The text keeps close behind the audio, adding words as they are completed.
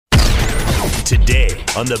Today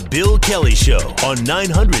on The Bill Kelly Show on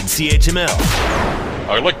 900 CHML.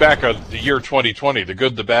 I look back on the year 2020, the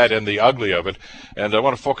good, the bad, and the ugly of it, and I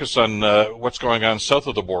want to focus on what's going on south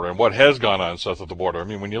of the border and what has gone on south of the border. I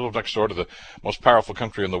mean, when you live next door to the most powerful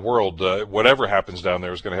country in the world, whatever happens down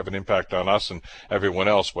there is going to have an impact on us and everyone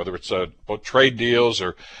else, whether it's about trade deals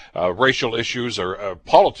or racial issues or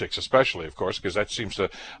politics especially, of course, because that seems to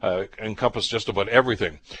encompass just about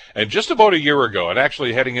everything. And just about a year ago, and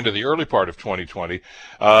actually heading into the early part of 2020,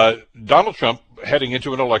 Donald Trump, heading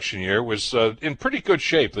into an election year, was in pretty good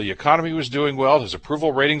shape. The economy was doing well. His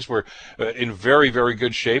approval ratings were in very, very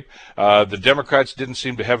good shape. The Democrats didn't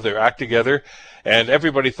seem to have their act together. And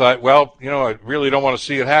everybody thought, well, you know, I really don't want to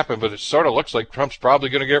see it happen, but it sort of looks like Trump's probably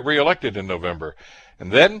going to get reelected in November.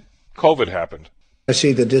 And then COVID happened. I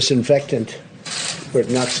see the disinfectant where it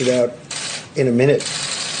knocks it out in a minute,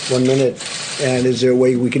 1 minute. And is there a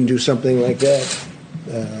way we can do something like that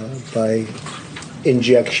by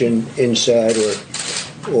injection inside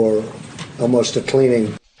or almost a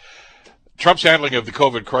cleaning? Trump's handling of the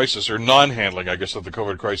COVID crisis, or non-handling, I guess, of the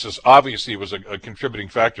COVID crisis, obviously was a contributing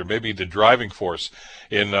factor, maybe the driving force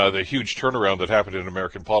in the huge turnaround that happened in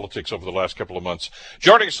American politics over the last couple of months.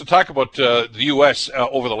 Joining us to talk about the U.S.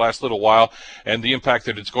 Over the last little while and the impact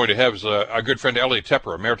that it's going to have is our good friend Elliot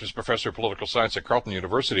Tepper, Emeritus Professor of Political Science at Carleton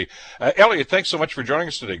University. Elliot, thanks so much for joining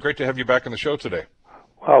us today. Great to have you back on the show today.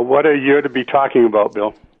 Well, what a year to be talking about,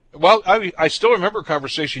 Bill. Well, I still remember a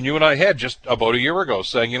conversation you and I had just about a year ago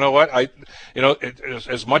saying, you know what,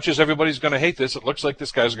 as much as everybody's going to hate this, it looks like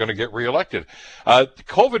this guy's going to get reelected.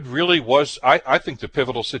 COVID really was, I think, the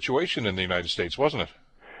pivotal situation in the United States, wasn't it?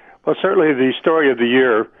 Well, certainly the story of the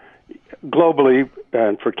year globally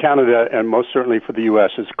and for Canada and most certainly for the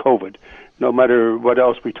U.S. is COVID. No matter what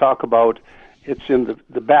else we talk about, it's in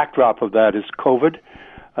the backdrop of that is COVID.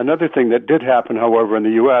 Another thing that did happen, however, in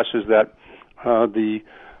the U.S. is that the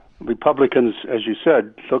Republicans, as you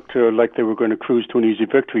said, looked like they were going to cruise to an easy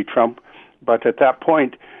victory, Trump. But at that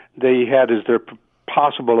point, they had as their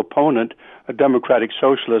possible opponent a Democratic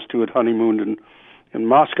socialist who had honeymooned in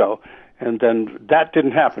Moscow. And then that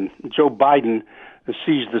didn't happen. Joe Biden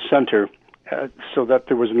seized the center so that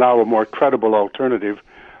there was now a more credible alternative.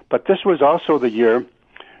 But this was also the year,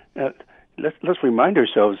 let's remind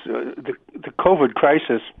ourselves, the COVID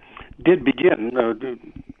crisis did begin.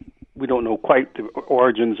 We don't know quite the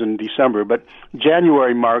origins in December, but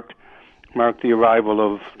January marked the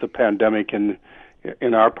arrival of the pandemic in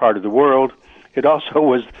our part of the world. It also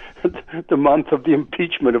was the month of the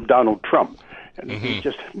impeachment of Donald Trump. And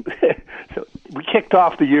so we kicked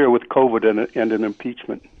off the year with COVID and an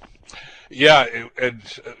impeachment. Yeah, and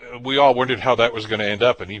we all wondered how that was going to end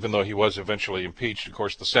up. And even though he was eventually impeached, of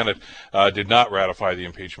course, the Senate did not ratify the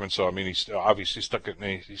impeachment. So, I mean, he obviously stuck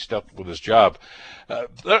with his job.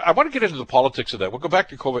 I want to get into the politics of that. We'll go back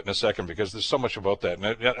to COVID in a second because there's so much about that.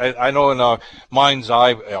 And I know in our mind's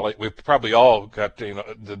eye, Elliot, we've probably all got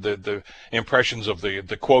the impressions of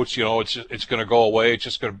the quotes. You know, it's going to go away. It's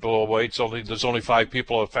just going to blow away. There's only 5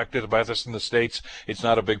 people affected by this in the States. It's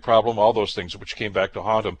not a big problem. All those things which came back to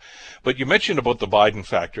haunt him. But you mentioned about the Biden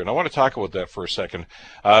factor, and I want to talk about that for a second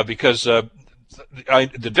because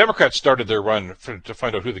the Democrats started their run to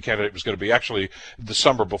find out who the candidate was going to be actually the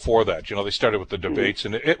summer before that. You know, they started with the debates,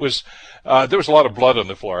 and it was there was a lot of blood on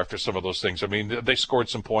the floor after some of those things. I mean, they scored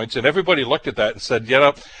some points, and everybody looked at that and said, you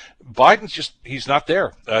know, Biden's he's not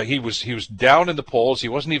there. He was down in the polls. He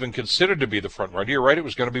wasn't even considered to be the front runner. You're right, it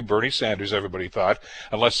was going to be Bernie Sanders, everybody thought,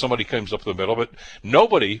 unless somebody comes up the middle. But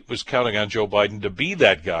nobody was counting on Joe Biden to be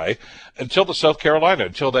that guy until the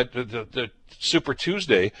Super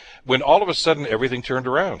Tuesday, when all of a sudden everything turned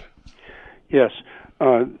around. Yes.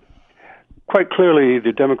 Quite clearly,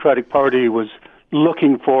 the Democratic Party was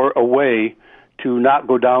looking for a way to not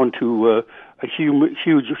go down to a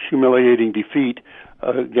huge, humiliating defeat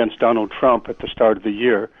against Donald Trump at the start of the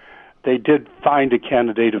year. They did find a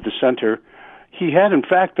candidate of the center. He had, in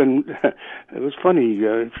fact, been, it was funny,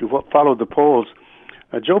 if you followed the polls,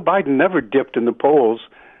 Joe Biden never dipped in the polls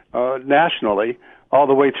nationally all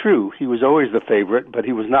the way through. He was always the favorite, but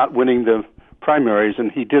he was not winning the primaries,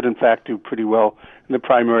 and he did, in fact, do pretty well in the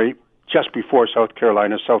primary just before South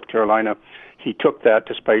Carolina. South Carolina, he took that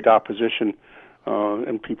despite opposition,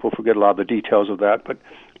 and people forget a lot of the details of that, but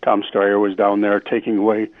Tom Steyer was down there taking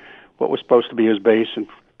away what was supposed to be his base, and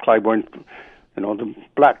Clyburn, the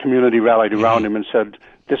black community rallied around him and said,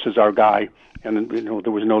 this is our guy, and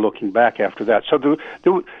there was no looking back after that. So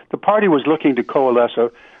the party was looking to coalesce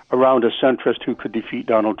around a centrist who could defeat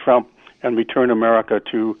Donald Trump and return America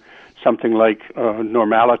to something like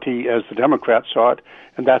normality as the Democrats saw it,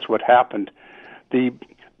 and that's what happened.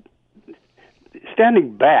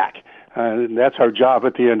 Standing back, and that's our job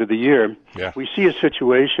at the end of the year. Yeah. We see a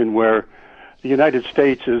situation where the United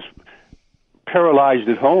States is paralyzed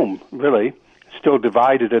at home, really, still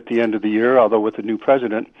divided at the end of the year, although with the new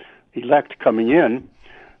president-elect coming in,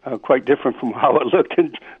 quite different from how it looked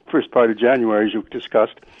in the first part of January, as you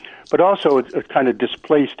discussed. But also it's kind of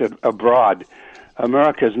displaced abroad.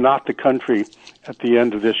 America is not the country at the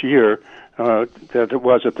end of this year that it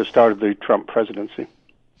was at the start of the Trump presidency.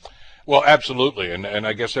 Well, absolutely, and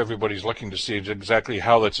I guess everybody's looking to see exactly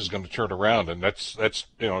how this is going to turn around, and that's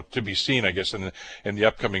to be seen, I guess, in the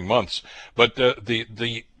upcoming months. But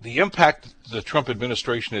the impact the Trump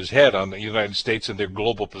administration has had on the United States and their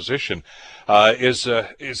global position is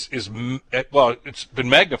it's been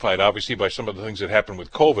magnified, obviously, by some of the things that happened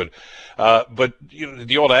with COVID. But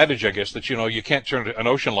the old adage, I guess, that you can't turn an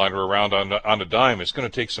ocean liner around on a dime. It's going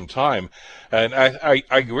to take some time, and I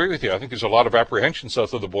agree with you. I think there's a lot of apprehension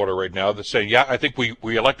south of the border right now that's saying, yeah, I think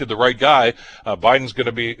we elected the right guy. Biden's going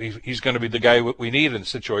to be the guy we need in a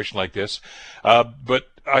situation like this. But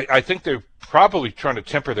I think they're probably trying to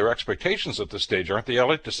temper their expectations at this stage, aren't they,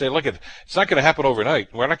 Elliot? To say, look, it's not going to happen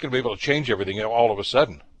overnight. We're not going to be able to change everything all of a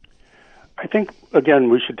sudden. I think, again,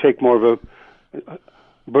 we should take more of a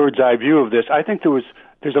bird's eye view of this. I think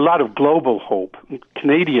there's a lot of global hope,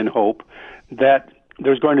 Canadian hope, that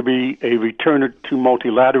there's going to be a return to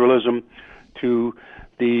multilateralism, to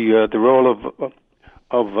the role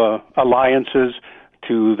of alliances,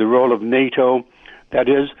 to the role of NATO. That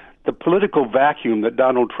is, the political vacuum that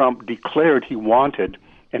Donald Trump declared he wanted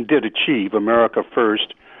and did achieve, America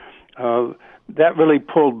first, that really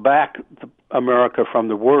pulled back America from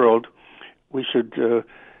the world. We should,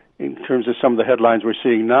 in terms of some of the headlines we're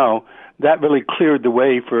seeing now, that really cleared the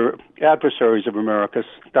way for adversaries of America,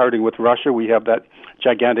 starting with Russia. We have that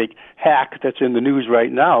gigantic hack that's in the news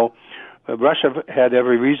right now. Russia had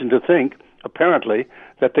every reason to think, apparently,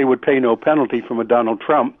 that they would pay no penalty from a Donald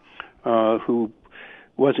Trump who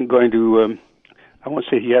wasn't going to, I won't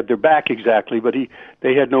say he had their back exactly, but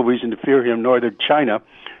they had no reason to fear him, nor did China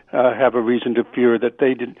have a reason to fear that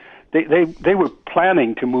they did. They were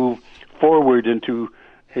planning to move forward into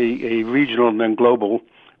a regional and then global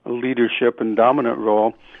leadership and dominant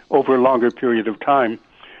role over a longer period of time.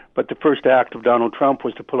 But the first act of Donald Trump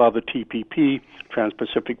was to pull out the TPP,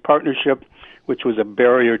 Trans-Pacific Partnership, which was a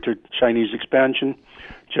barrier to Chinese expansion,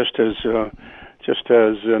 just as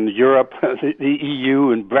in Europe, the EU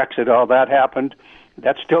and Brexit, all that happened.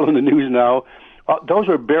 That's still in the news now. Those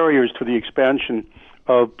are barriers to the expansion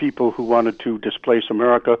of people who wanted to displace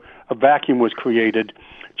America. A vacuum was created.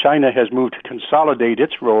 China has moved to consolidate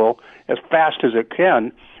its role as fast as it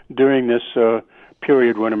can during this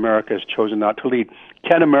period when America has chosen not to lead.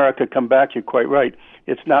 Can America come back? You're quite right.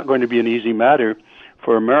 It's not going to be an easy matter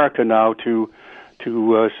for America now to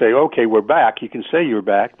say, okay, we're back. You can say you're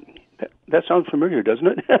back. That sounds familiar, doesn't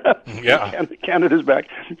it? Yeah. Canada's back.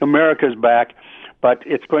 America's back. But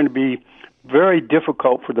it's going to be very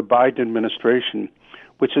difficult for the Biden administration,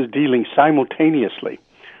 which is dealing simultaneously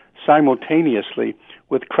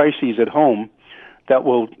with crises at home that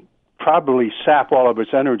will probably sap all of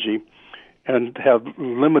its energy and have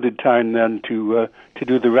limited time then to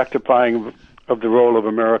do the rectifying of the role of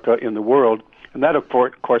America in the world. And that, of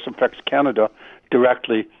course, affects Canada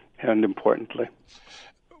directly and importantly.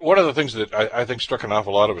 One of the things that I think struck an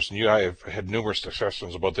awful lot of us, and you and I have had numerous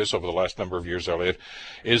discussions about this over the last number of years, Elliot,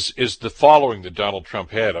 is the following that Donald Trump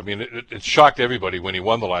had. I mean, it shocked everybody when he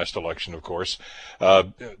won the last election, of course,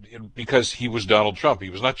 because he was Donald Trump. He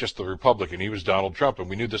was not just the Republican, he was Donald Trump, and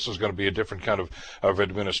we knew this was going to be a different kind of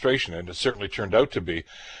administration, and it certainly turned out to be.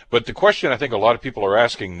 But the question I think a lot of people are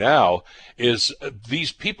asking now is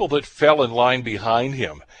these people that fell in line behind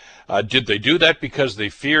him, did they do that because they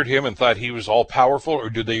feared him and thought he was all powerful, or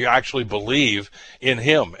did they actually believe in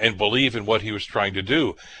him and believe in what he was trying to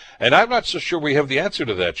do? And I'm not so sure we have the answer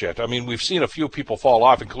to that yet. I mean, we've seen a few people fall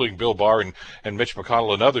off, including Bill Barr and Mitch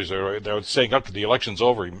McConnell and others. They're saying up to the election's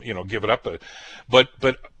over, give it up. But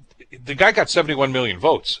the guy got 71 million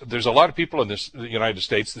votes. There's a lot of people in the United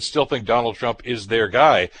States that still think Donald Trump is their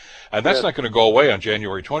guy, and that's not going to go away on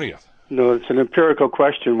January 20th. No, it's an empirical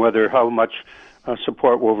question whether how much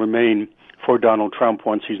support will remain for Donald Trump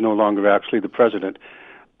once he's no longer actually the president.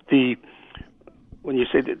 When you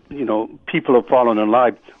say that, people have fallen in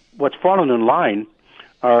line, what's fallen in line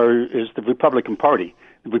is the Republican Party,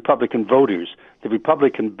 the Republican voters, the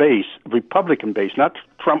Republican base, not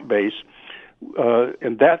Trump base,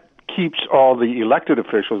 and that keeps all the elected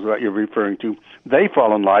officials that you're referring to, they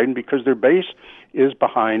fall in line because their base is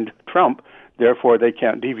behind Trump, therefore they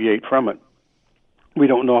can't deviate from it. We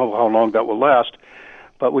don't know how long that will last,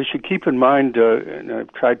 but we should keep in mind, and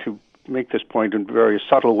I've tried to make this point in very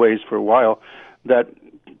subtle ways for a while, that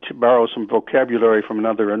to borrow some vocabulary from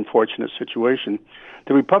another unfortunate situation,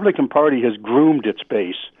 the Republican Party has groomed its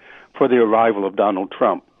base for the arrival of Donald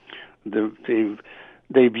Trump.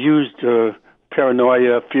 They've used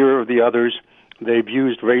paranoia, fear of the others. They've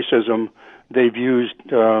used racism. They've used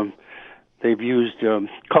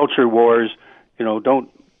culture wars.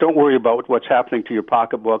 Don't worry about what's happening to your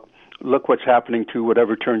pocketbook. Look what's happening to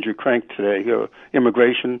whatever turns your crank today.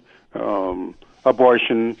 Immigration,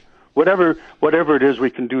 abortion, whatever it is we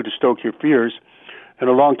can do to stoke your fears. And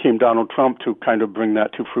along came Donald Trump to kind of bring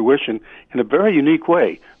that to fruition in a very unique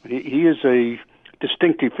way. He is a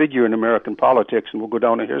distinctive figure in American politics, and will go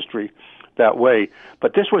down in history that way.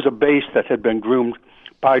 But this was a base that had been groomed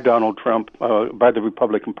by Donald Trump, by the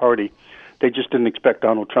Republican Party. They just didn't expect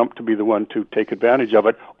Donald Trump to be the one to take advantage of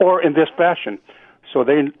it, or in this fashion. So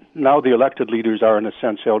now the elected leaders are, in a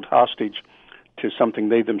sense, held hostage to something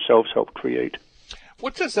they themselves helped create.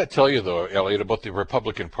 What does that tell you, though, Elliot, about the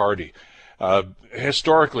Republican Party?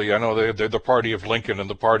 Historically, I know they're the party of Lincoln and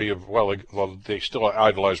the party of, well, they still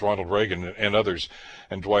idolize Ronald Reagan and others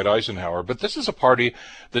and Dwight Eisenhower. But this is a party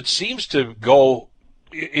that seems to go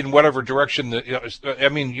in whatever direction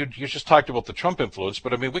you just talked about the Trump influence,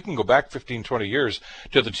 but we can go back 15, 20 years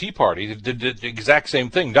to the Tea Party. They did the exact same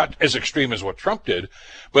thing, not as extreme as what Trump did,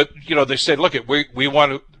 but, they said, look, we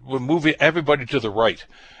want to move everybody to the right.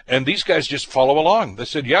 And these guys just follow along. They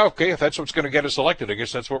said, yeah, okay, if that's what's going to get us elected, I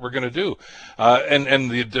guess that's what we're going to do. And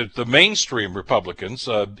the mainstream Republicans,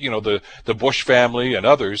 the Bush family and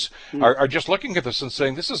others are just looking at this and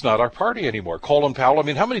saying, this is not our party anymore. Colin Powell,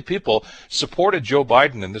 how many people supported Joe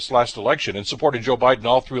Biden in this last election and supported Joe Biden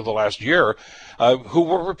all through the last year who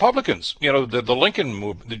were Republicans? The Lincoln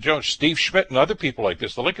movement, Steve Schmidt and other people like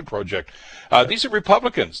this, the Lincoln Project. These are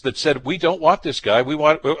Republicans that said, we don't want this guy. I'm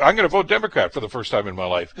going to vote Democrat for the first time in my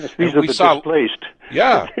life. These are the displaced.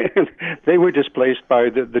 Yeah. They were displaced by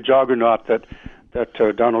the juggernaut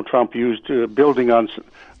that Donald Trump used, building on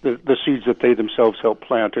the seeds that they themselves helped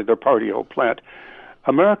plant, or their party helped plant.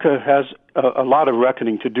 America has a lot of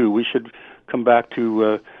reckoning to do. We should come back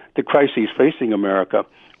to the crises facing America.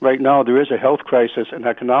 Right now, there is a health crisis, an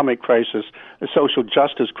economic crisis, a social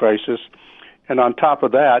justice crisis, and on top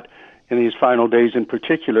of that, in these final days in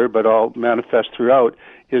particular, but all manifest throughout,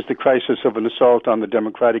 is the crisis of an assault on the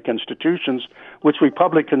democratic institutions, which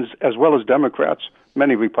Republicans as well as Democrats,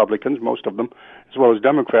 many Republicans, most of them, as well as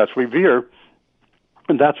Democrats, revere,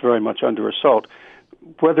 and that's very much under assault.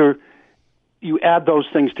 Whether you add those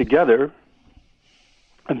things together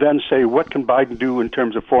and then say, what can Biden do in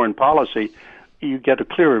terms of foreign policy, you get a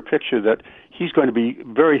clearer picture that he's going to be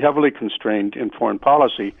very heavily constrained in foreign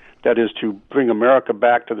policy, that is to bring America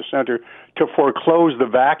back to the center, to foreclose the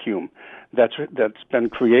vacuum that's been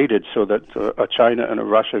created so that a China and a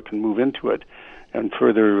Russia can move into it and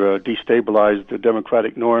further destabilize the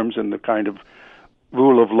democratic norms and the kind of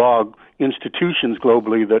rule of law institutions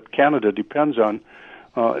globally that Canada depends on.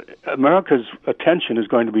 America's attention is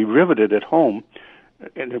going to be riveted at home,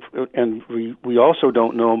 and we also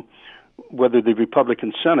don't know whether the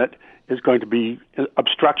Republican Senate is going to be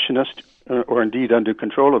obstructionist or indeed under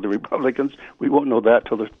control of the Republicans. We won't know that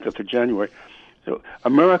till the 5th of January. So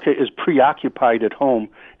America is preoccupied at home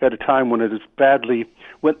at a time when it is badly,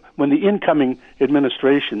 when the incoming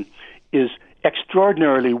administration is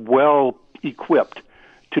extraordinarily well equipped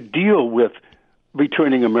to deal with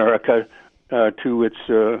returning America to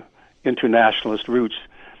its internationalist roots,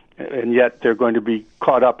 and yet they're going to be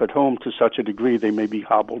caught up at home to such a degree they may be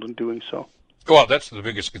hobbled in doing so. Well, that's the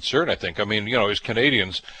biggest concern, I think. As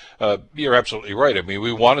Canadians, you're absolutely right.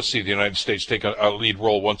 We want to see the United States take a lead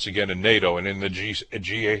role once again in NATO and in the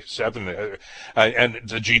G7 and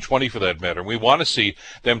the G20 for that matter. We want to see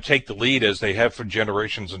them take the lead as they have for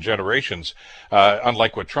generations and generations,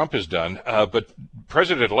 unlike what Trump has done. But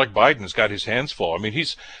President-elect Biden's got his hands full.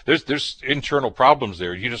 There's internal problems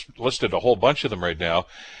there. You just listed a whole bunch of them right now.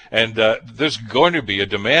 And there's going to be a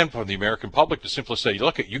demand from the American public to simply say,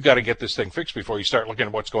 look, you got to get this thing fixed before you start looking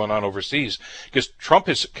at what's going on overseas. Because Trump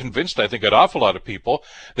has convinced, I think, an awful lot of people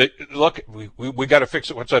that, look, we got to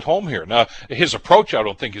fix what's at home here. Now, his approach, I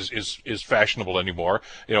don't think, is fashionable anymore.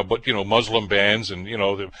 But Muslim bans and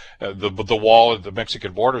the wall at the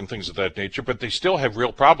Mexican border and things of that nature. But they still have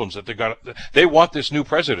real problems that they want this new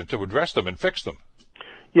president to address them and fix them.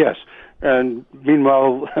 Yes, and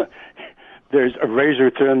meanwhile, there's a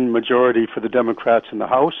razor-thin majority for the Democrats in the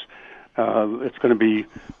House. It's going to be,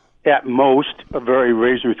 at most, a very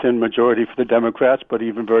razor-thin majority for the Democrats, but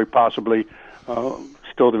even very possibly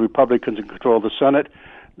still the Republicans in control of the Senate.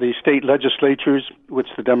 The state legislatures, which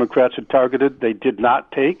the Democrats had targeted, they did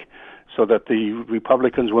not take. so that the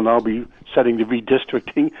Republicans will now be setting the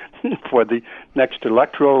redistricting for the next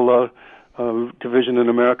electoral division in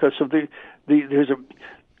America. So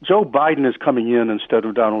Joe Biden is coming in instead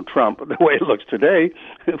of Donald Trump. The way it looks today,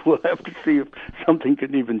 we'll have to see if something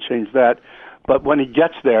can even change that. But when he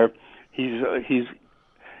gets there, he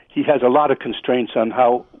has a lot of constraints on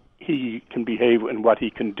how he can behave and what he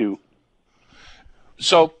can do.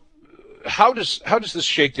 So how does this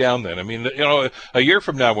shake down then? I mean, a year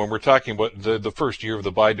from now, when we're talking about the first year of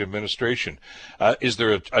the Biden administration, is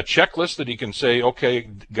there a checklist that he can say, okay,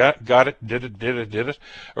 got it, did it,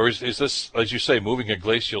 or is this, as you say, moving at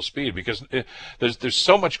glacial speed? Because there's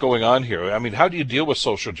so much going on here. I mean, how do you deal with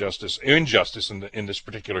social justice, injustice in this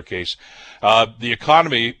particular case? The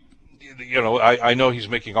economy. I know he's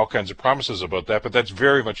making all kinds of promises about that, but that's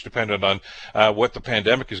very much dependent on what the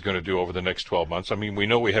pandemic is going to do over the next 12 months. I mean, we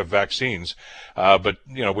know we have vaccines, but,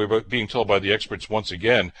 we're being told by the experts once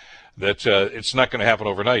again that it's not going to happen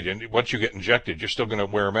overnight. And once you get injected, you're still going to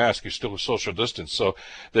wear a mask. You're still a social distance. So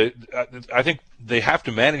I think they have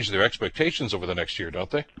to manage their expectations over the next year,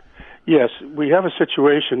 don't they? Yes. We have a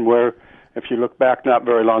situation where, if you look back not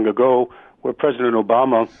very long ago, where President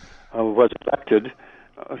Obama was elected,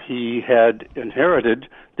 he had inherited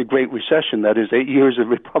the Great Recession, that is 8 years of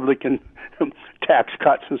Republican tax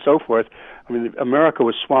cuts and so forth. I mean, America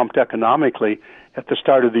was swamped economically at the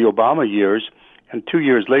start of the Obama years, and 2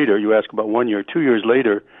 years later, you ask about 1 year, 2 years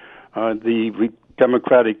later, the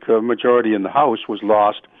Democratic majority in the House was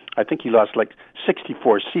lost. I think he lost like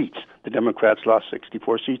 64 seats. The Democrats lost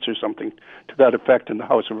 64 seats or something to that effect in the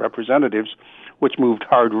House of Representatives, which moved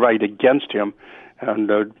hard right against him.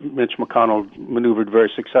 And Mitch McConnell maneuvered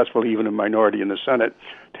very successfully, even a minority in the Senate,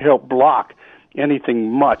 to help block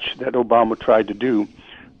anything much that Obama tried to do.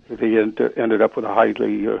 They ended up with a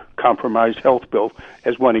highly compromised health bill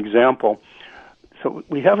as one example. So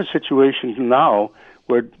we have a situation now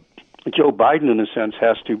where Joe Biden, in a sense,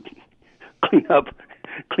 has to clean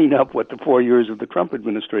up what the 4 years of the Trump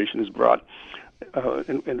administration has brought.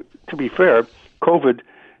 And to be fair, COVID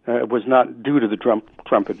was not due to the Trump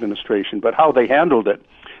administration, but how they handled it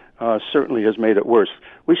certainly has made it worse.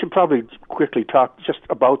 We should probably quickly talk just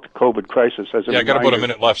about the COVID crisis as a reminder. I got about a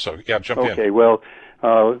minute left, so jump in. Okay, well,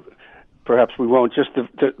 perhaps we won't. Just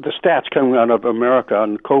the stats coming out of America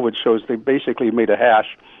on COVID shows they basically made a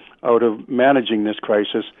hash out of managing this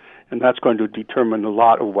crisis, and that's going to determine a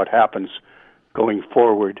lot of what happens going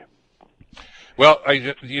forward. Well,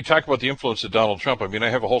 you talk about the influence of Donald Trump. I mean, I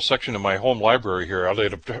have a whole section in my home library here out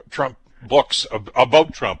of Trump books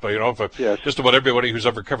about Trump. Yes. Just about everybody who's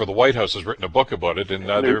ever covered the White House has written a book about it, and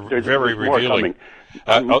they're very revealing.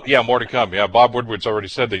 More to come. Yeah, Bob Woodward's already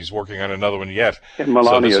said that he's working on another one yet. And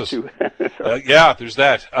Melania, too. There's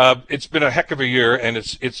that. It's been a heck of a year, and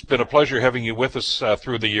it's been a pleasure having you with us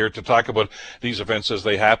through the year to talk about these events as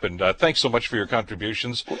they happened. Thanks so much for your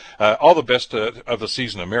contributions. All the best of the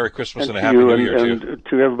season. A Merry Christmas and a Happy New Year, too. And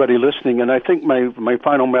to everybody listening. And I think my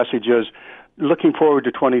final message is, looking forward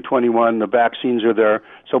to 2021. The vaccines are there.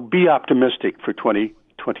 So be optimistic for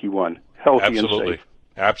 2021. Healthy and safe.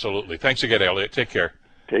 Absolutely. Thanks again, Elliot. Take care.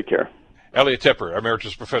 Take care. Elliot Tepper,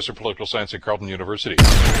 Emeritus Professor of Political Science at Carleton University.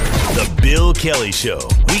 The Bill Kelly Show,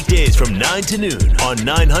 weekdays from 9 to noon on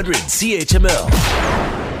 900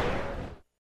 CHML.